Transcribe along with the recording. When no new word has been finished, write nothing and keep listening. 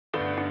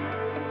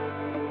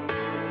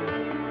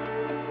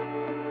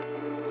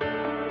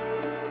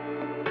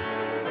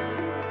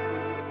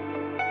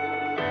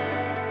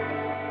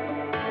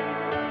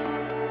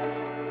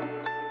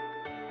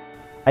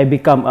I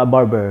become a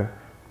barber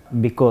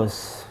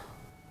because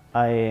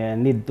I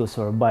need to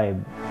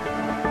survive.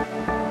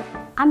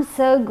 I'm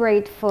so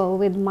grateful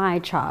with my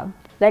job.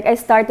 Like I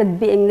started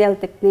being nail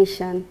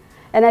technician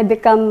and I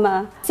become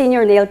a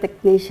senior nail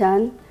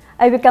technician.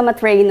 I become a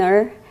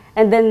trainer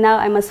and then now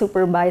I'm a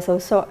supervisor.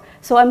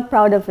 So I'm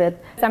proud of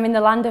it. I'm in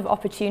the land of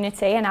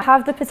opportunity and I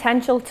have the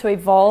potential to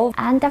evolve.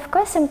 And of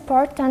course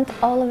important,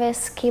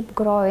 always keep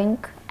growing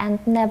and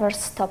never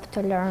stop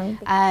to learn.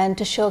 And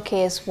to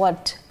showcase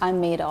what I'm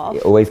made of.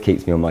 It always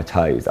keeps me on my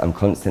toes. I'm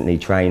constantly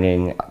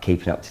training,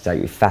 keeping up to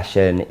date with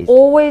fashion.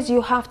 Always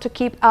you have to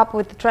keep up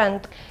with the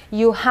trend.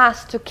 You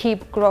have to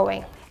keep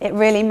growing. It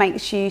really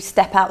makes you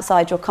step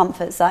outside your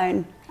comfort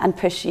zone and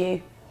push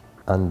you.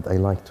 And I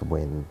like to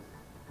win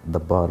the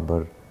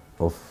Barber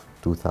of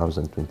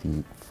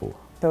 2024.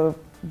 To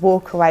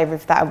walk away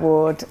with that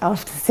award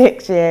after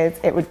 6 years,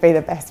 it would be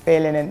the best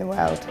feeling in the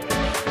world.